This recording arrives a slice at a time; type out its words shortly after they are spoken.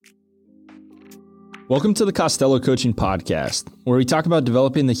Welcome to the Costello Coaching Podcast, where we talk about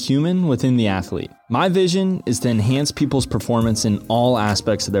developing the human within the athlete. My vision is to enhance people's performance in all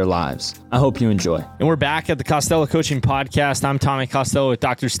aspects of their lives. I hope you enjoy. And we're back at the Costello Coaching Podcast. I'm Tommy Costello with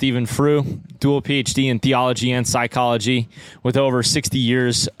Dr. Stephen Frueh, dual PhD in theology and psychology with over 60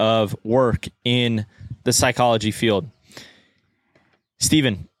 years of work in the psychology field.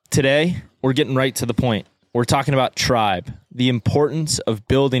 Stephen, today we're getting right to the point. We're talking about tribe, the importance of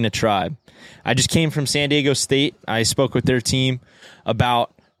building a tribe. I just came from San Diego State. I spoke with their team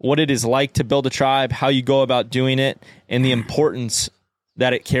about what it is like to build a tribe, how you go about doing it, and the importance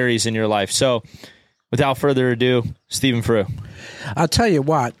that it carries in your life. So without further ado, Stephen Frueh. I'll tell you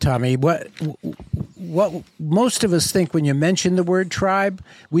what, Tommy, what most of us think when you mention the word tribe,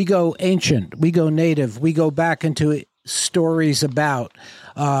 we go ancient, we go native, we go back into stories about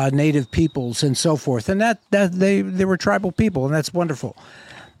native peoples and so forth. And that they were tribal people, and that's wonderful.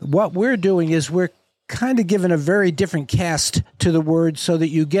 What we're doing is we're kind of giving a very different cast to the word so that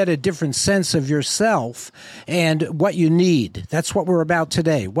you get a different sense of yourself and what you need. That's what we're about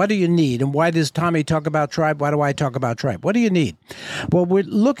today. What do you need? And why does Tommy talk about tribe? Why do I talk about tribe? What do you need? Well, we're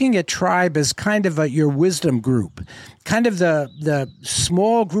looking at tribe as kind of your wisdom group, kind of the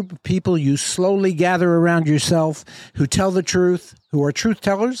small group of people you slowly gather around yourself who tell the truth, who are truth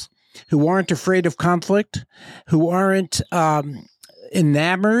tellers, who aren't afraid of conflict, who aren't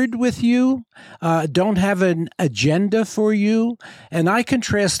enamored with you, don't have an agenda for you. And I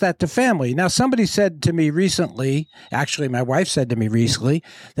contrast that to family. Now, somebody said to me recently, actually my wife said to me recently,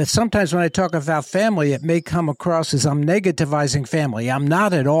 that sometimes when I talk about family, it may come across as I'm negativizing family. I'm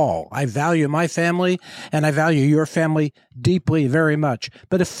not at all. I value my family and I value your family deeply, very much.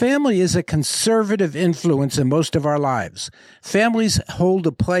 But a family is a conservative influence in most of our lives. Families hold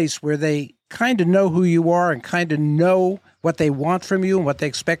a place where they kind of know who you are and kind of know what they want from you and what they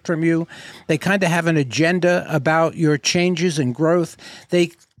expect from you. They kind of have an agenda about your changes and growth.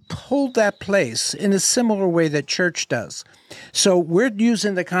 They hold that place in a similar way that church does. So we're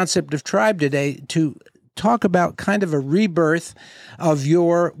using the concept of tribe today to talk about kind of a rebirth of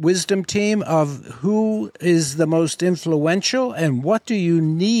your wisdom team, of who is the most influential and what do you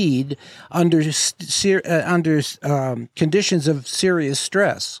need under conditions of serious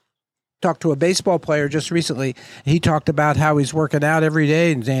stress. Talked to a baseball player just recently. He talked about how he's working out every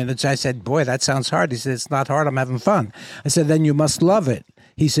day. And I said, boy, that sounds hard. He said, it's not hard. I'm having fun. I said, then you must love it.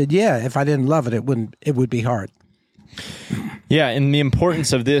 He said, yeah, if I didn't love it, it would be hard. Yeah. And the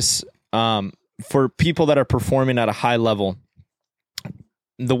importance of this, for people that are performing at a high level,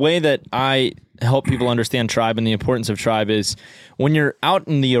 the way that I help people understand tribe and the importance of tribe is when you're out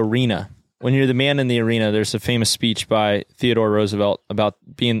in the arena, when you're the man in the arena, there's a famous speech by Teddy Roosevelt about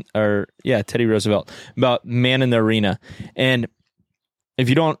man in the arena. And if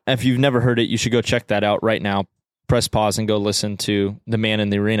you've never heard it, you should go check that out right now. Press pause and go listen to the man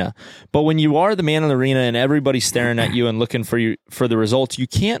in the arena. But when you are the man in the arena and everybody's staring at you and looking for the results, you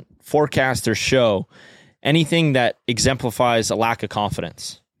can't forecast or show anything that exemplifies a lack of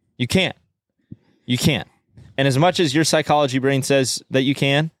confidence. You can't. And as much as your psychology brain says that you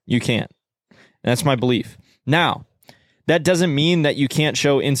can't. That's my belief. Now, that doesn't mean that you can't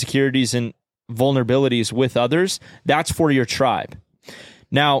show insecurities and vulnerabilities with others. That's for your tribe.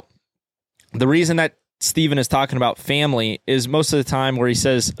 Now, the reason that Stephen is talking about family is most of the time where he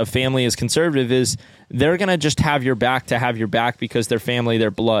says a family is conservative is they're going to just have your back to have your back because they're family, they're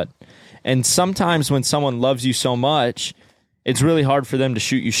blood. And sometimes when someone loves you so much, it's really hard for them to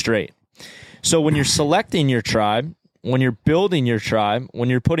shoot you straight. So when you're selecting your tribe, when you're building your tribe, when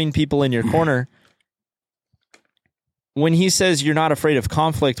you're putting people in your corner, when he says you're not afraid of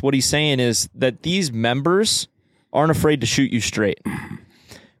conflict, what he's saying is that these members aren't afraid to shoot you straight.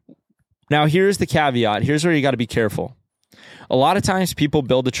 Now, here's the caveat. Here's where you got to be careful. A lot of times people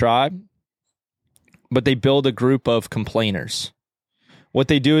build a tribe, but they build a group of complainers. What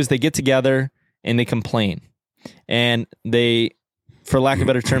they do is they get together and they complain. And they, for lack of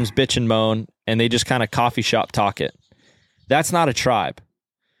better terms, bitch and moan, and they just kind of coffee shop talk it. That's not a tribe.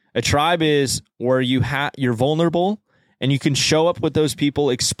 A tribe is where you're vulnerable and you can show up with those people,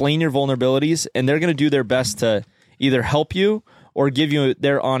 explain your vulnerabilities, and they're going to do their best to either help you or give you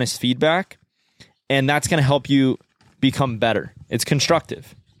their honest feedback. And that's going to help you become better. It's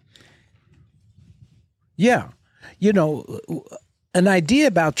constructive. Yeah. You know, an idea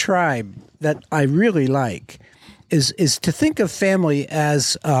about tribe that I really like is to think of family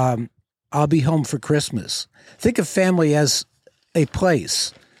as I'll be home for Christmas. Think of family as a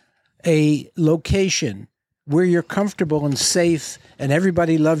place, a location where you're comfortable and safe and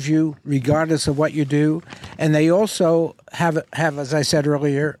everybody loves you regardless of what you do. And they also have, as I said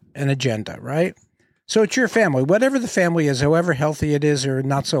earlier, an agenda, right? So it's your family, whatever the family is, however healthy it is or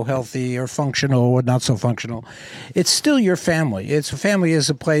not so healthy or functional or not so functional, it's still your family. It's a family is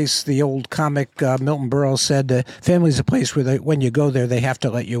a place, the old comic Milton Berle said, family is a place where when you go there, they have to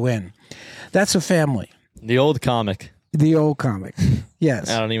let you in. That's a family. The old comic. The old comic, yes.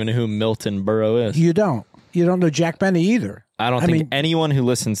 I don't even know who Milton Berle is. You don't. You don't know Jack Benny either. I don't think anyone who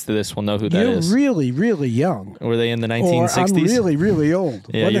listens to this will know who that is. You're really, really young. Were they in the 1960s? Or I'm really, really old.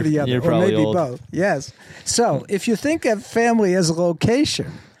 Yeah, One or the other. You're probably or maybe old. both. Yes. So if you think of family as a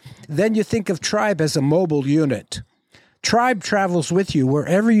location, then you think of tribe as a mobile unit. Tribe travels with you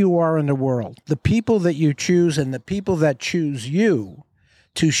wherever you are in the world. The people that you choose and the people that choose you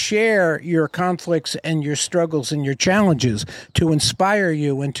to share your conflicts and your struggles and your challenges, to inspire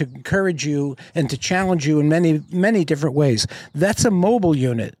you and to encourage you and to challenge you in many, many different ways. That's a mobile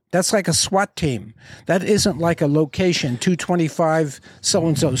unit. That's like a SWAT team. That isn't like a location, 225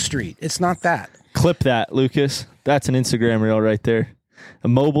 so-and-so street. It's not that. Clip that, Lucas. That's an Instagram reel right there. A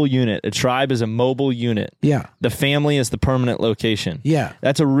mobile unit. A tribe is a mobile unit. Yeah. The family is the permanent location. Yeah.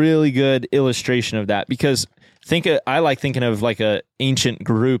 That's a really good illustration of that, because I like thinking of like a ancient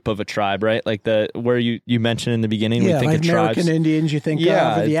group of a tribe, right? Like where you mentioned in the beginning, we think like of tribes. American Indians, you think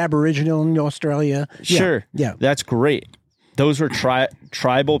of, or the Aboriginal in Australia. Sure. Yeah. That's great. Those were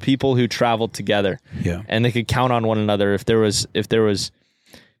tribal people who traveled together. Yeah. And they could count on one another if there was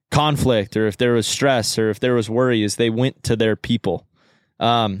conflict or if there was stress or if there was worries, they went to their people.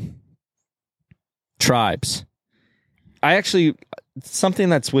 Tribes. Something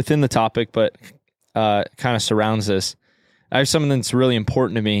that's within the topic, but kind of surrounds this. I have something that's really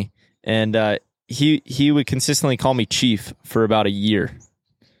important to me, and he would consistently call me Chief for about a year.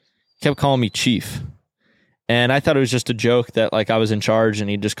 Kept calling me Chief, and I thought it was just a joke that like I was in charge, and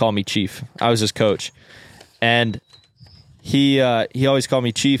he'd just call me Chief. I was his coach, and he always called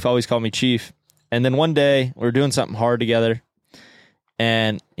me Chief, and then one day we were doing something hard together,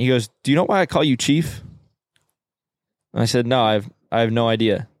 and he goes, "Do you know why I call you Chief?" And I said, "No, I have no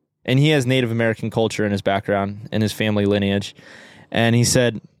idea." And he has Native American culture in his background, in his family lineage. And he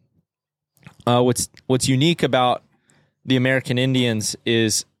said, what's unique about the American Indians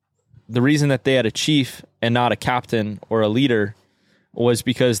is the reason that they had a chief and not a captain or a leader was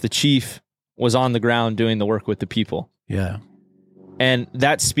because the chief was on the ground doing the work with the people. Yeah. And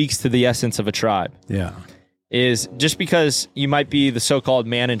that speaks to the essence of a tribe. Yeah. Is just because you might be the so-called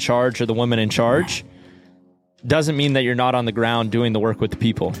man in charge or the woman in charge doesn't mean that you're not on the ground doing the work with the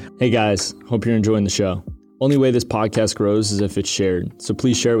people. Hey guys, hope you're enjoying the show. Only way this podcast grows is if it's shared. So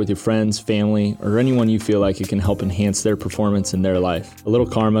please share it with your friends, family, or anyone you feel like it can help enhance their performance in their life. A little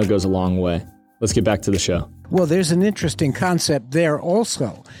karma goes a long way. Let's get back to the show. Well, there's an interesting concept there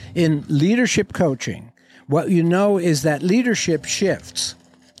also. In leadership coaching, what you know is that leadership shifts.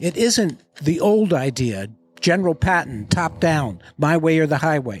 It isn't the old idea, General Patton, top down, my way or the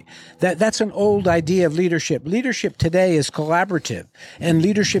highway. That's an old idea of leadership. Leadership today is collaborative, and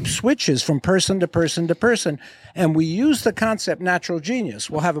leadership switches from person to person to person. And we use the concept natural genius.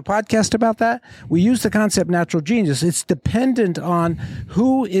 We'll have a podcast about that. We use the concept natural genius. It's dependent on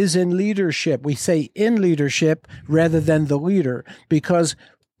who is in leadership. We say in leadership rather than the leader, because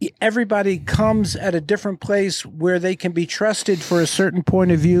everybody comes at a different place where they can be trusted for a certain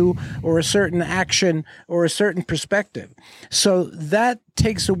point of view or a certain action or a certain perspective. So that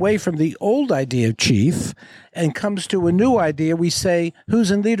takes away from the old idea of chief and comes to a new idea. We say,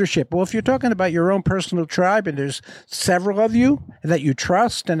 who's in leadership? Well, if you're talking about your own personal tribe and there's several of you that you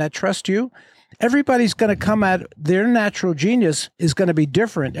trust and that trust you, everybody's going to come at their natural genius is going to be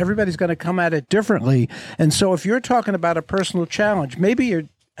different. Everybody's going to come at it differently. And so if you're talking about a personal challenge, maybe you're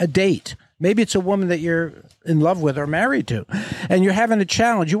a date. Maybe it's a woman that you're in love with or married to, and you're having a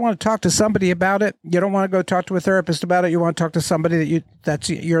challenge. You want to talk to somebody about it. You don't want to go talk to a therapist about it. You want to talk to somebody that's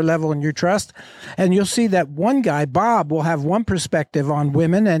your level and your trust. And you'll see that one guy, Bob, will have one perspective on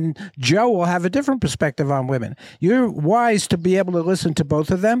women, and Joe will have a different perspective on women. You're wise to be able to listen to both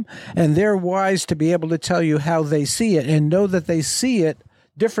of them, and they're wise to be able to tell you how they see it and know that they see it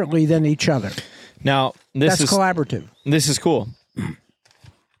differently than each other. Now, that's collaborative. This is cool.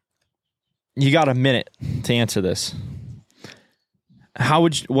 You got a minute to answer this.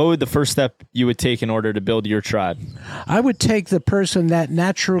 What would the first step you would take in order to build your tribe? I would take the person that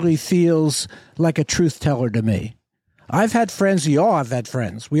naturally feels like a truth teller to me. I've had friends. You all have had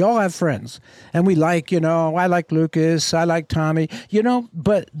friends. We all have friends. And we like, I like Lucas. I like Tommy,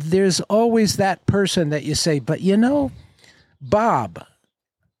 but there's always that person that you say, but Bob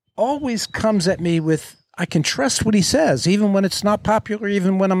always comes at me with, I can trust what he says, even when it's not popular,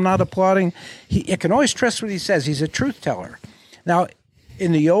 even when I'm not applauding. I can always trust what he says. He's a truth teller. Now,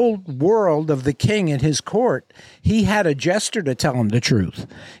 In the old world of the king and his court, he had a jester to tell him the truth.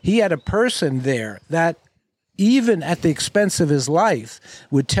 He had a person there that, even at the expense of his life,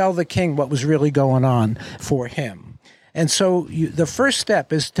 would tell the king what was really going on for him. And so the first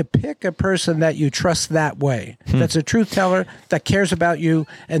step is to pick a person that you trust that way. That's a truth teller that cares about you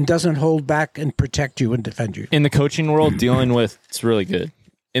and doesn't hold back and protect you and defend you. In the coaching world, it's really good.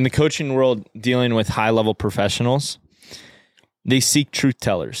 In the coaching world, dealing with high-level professionals, they seek truth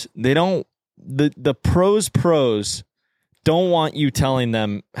tellers. They don't, the pros don't want you telling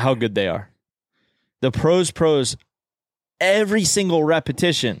them how good they are. The pros, every single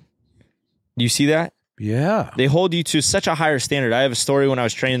repetition. You see that? Yeah. They hold you to such a higher standard. I have a story when I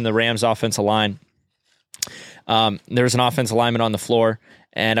was training the Rams offensive line. There was an offensive lineman on the floor,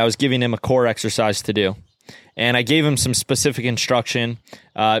 and I was giving him a core exercise to do. And I gave him some specific instruction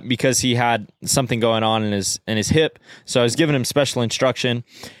because he had something going on in his hip. So I was giving him special instruction.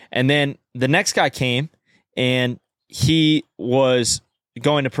 And then the next guy came, and he was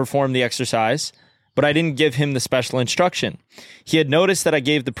going to perform the exercise, but I didn't give him the special instruction. He had noticed that I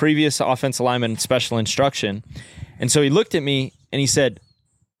gave the previous offensive lineman special instruction. And so he looked at me, and he said,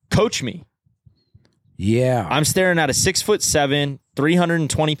 "Coach me." Yeah. I'm staring at a 6'7",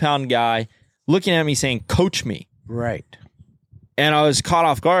 320-pound guy looking at me saying, "Coach me." Right. And I was caught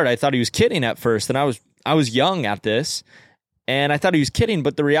off guard. I thought he was kidding at first, and I was young at this, and I thought he was kidding,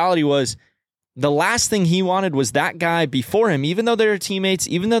 but the reality was the last thing he wanted was that guy before him, even though they were teammates,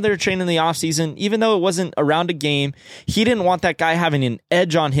 even though they were training in the offseason, even though it wasn't around a game, he didn't want that guy having an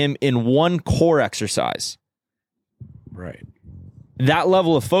edge on him in one core exercise. Right. That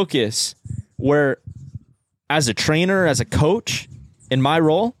level of focus where, as a trainer, as a coach, in my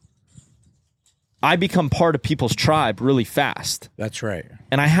role, I become part of people's tribe really fast. That's right.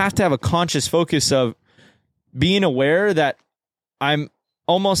 And I have to have a conscious focus of being aware that I'm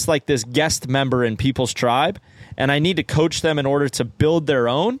almost like this guest member in people's tribe, and I need to coach them in order to build their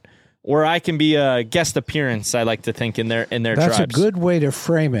own, or I can be a guest appearance, I like to think, in their That's tribes. That's a good way to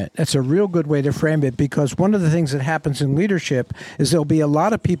frame it. That's a real good way to frame it, because one of the things that happens in leadership is there'll be a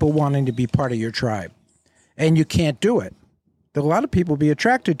lot of people wanting to be part of your tribe, and you can't do it. A lot of people be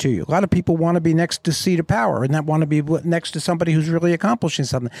attracted to you. A lot of people want to be next to seat of power and not want to be next to somebody who's really accomplishing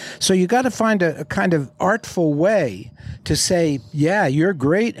something. So you got to find a kind of artful way to say, yeah, you're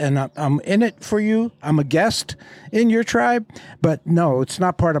great and I'm in it for you. I'm a guest in your tribe, but no, it's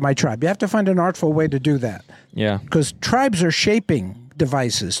not part of my tribe. You have to find an artful way to do that. Yeah. Because tribes are shaping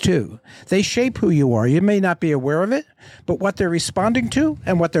devices too. They shape who you are. You may not be aware of it, but what they're responding to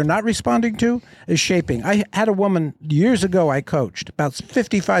and what they're not responding to is shaping. I had a woman years ago I coached, about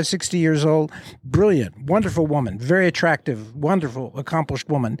 55, 60 years old, brilliant, wonderful woman, very attractive, wonderful, accomplished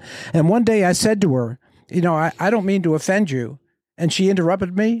woman. And one day I said to her, I don't mean to offend you. And she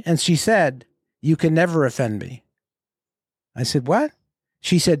interrupted me and she said, "You can never offend me." I said, "What?"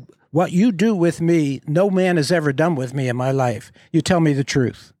 She said, "What you do with me, no man has ever done with me in my life. You tell me the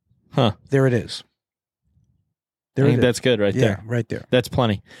truth." Huh. There it is. I think that's good right there. Yeah, right there. That's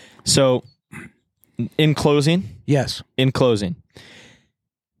plenty. So, in closing, yes. If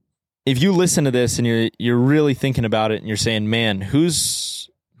you listen to this and you're really thinking about it and you're saying, "Man, who's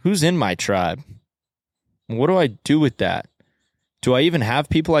in my tribe? What do I do with that? Do I even have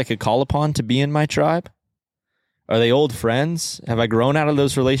people I could call upon to be in my tribe? Are they old friends? Have I grown out of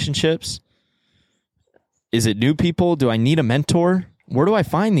those relationships? Is it new people? Do I need a mentor? Where do I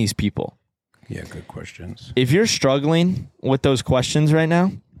find these people?" Yeah, good questions. If you're struggling with those questions right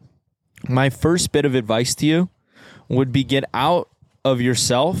now, my first bit of advice to you would be get out of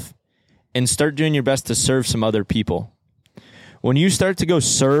yourself and start doing your best to serve some other people. When you start to go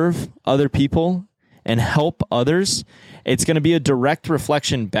serve other people and help others, it's going to be a direct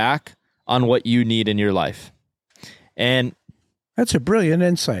reflection back on what you need in your life. And that's a brilliant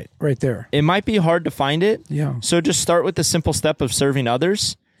insight right there. It might be hard to find it. Yeah. So just start with the simple step of serving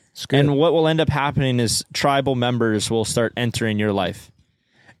others. And what will end up happening is tribal members will start entering your life.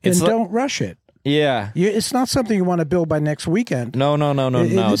 And don't rush it. Yeah. It's not something you want to build by next weekend. No.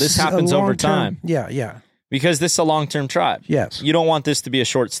 This happens over time. Yeah. Because this is a long-term tribe. Yes. You don't want this to be a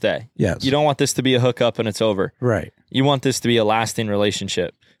short stay. Yes. You don't want this to be a hookup and it's over. Right. You want this to be a lasting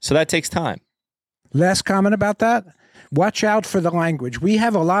relationship. So that takes time. Last comment about that. Watch out for the language. We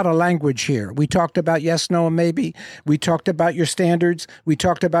have a lot of language here. We talked about yes, no, and maybe. We talked about your standards. We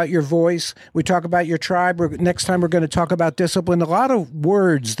talked about your voice. We talk about your tribe. Next time we're going to talk about discipline. A lot of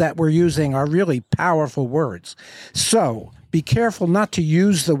words that we're using are really powerful words. So be careful not to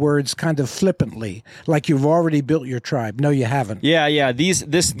use the words kind of flippantly, like you've already built your tribe. No, you haven't. Yeah.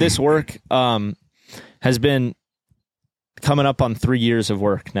 This work has been coming up on 3 years of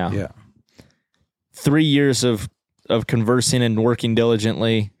work now. Yeah. 3 years of conversing and working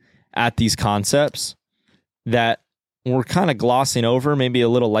diligently at these concepts that we're kind of glossing over maybe a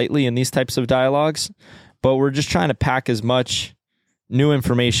little lightly in these types of dialogues, but we're just trying to pack as much new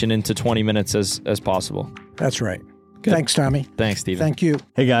information into 20 minutes as possible. That's right. Good. Thanks, Tommy. Thanks, Steven. Thank you.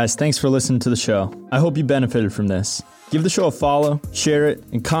 Hey guys, thanks for listening to the show. I hope you benefited from this. Give the show a follow, share it,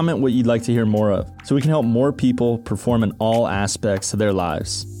 and comment what you'd like to hear more of so we can help more people perform in all aspects of their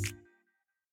lives.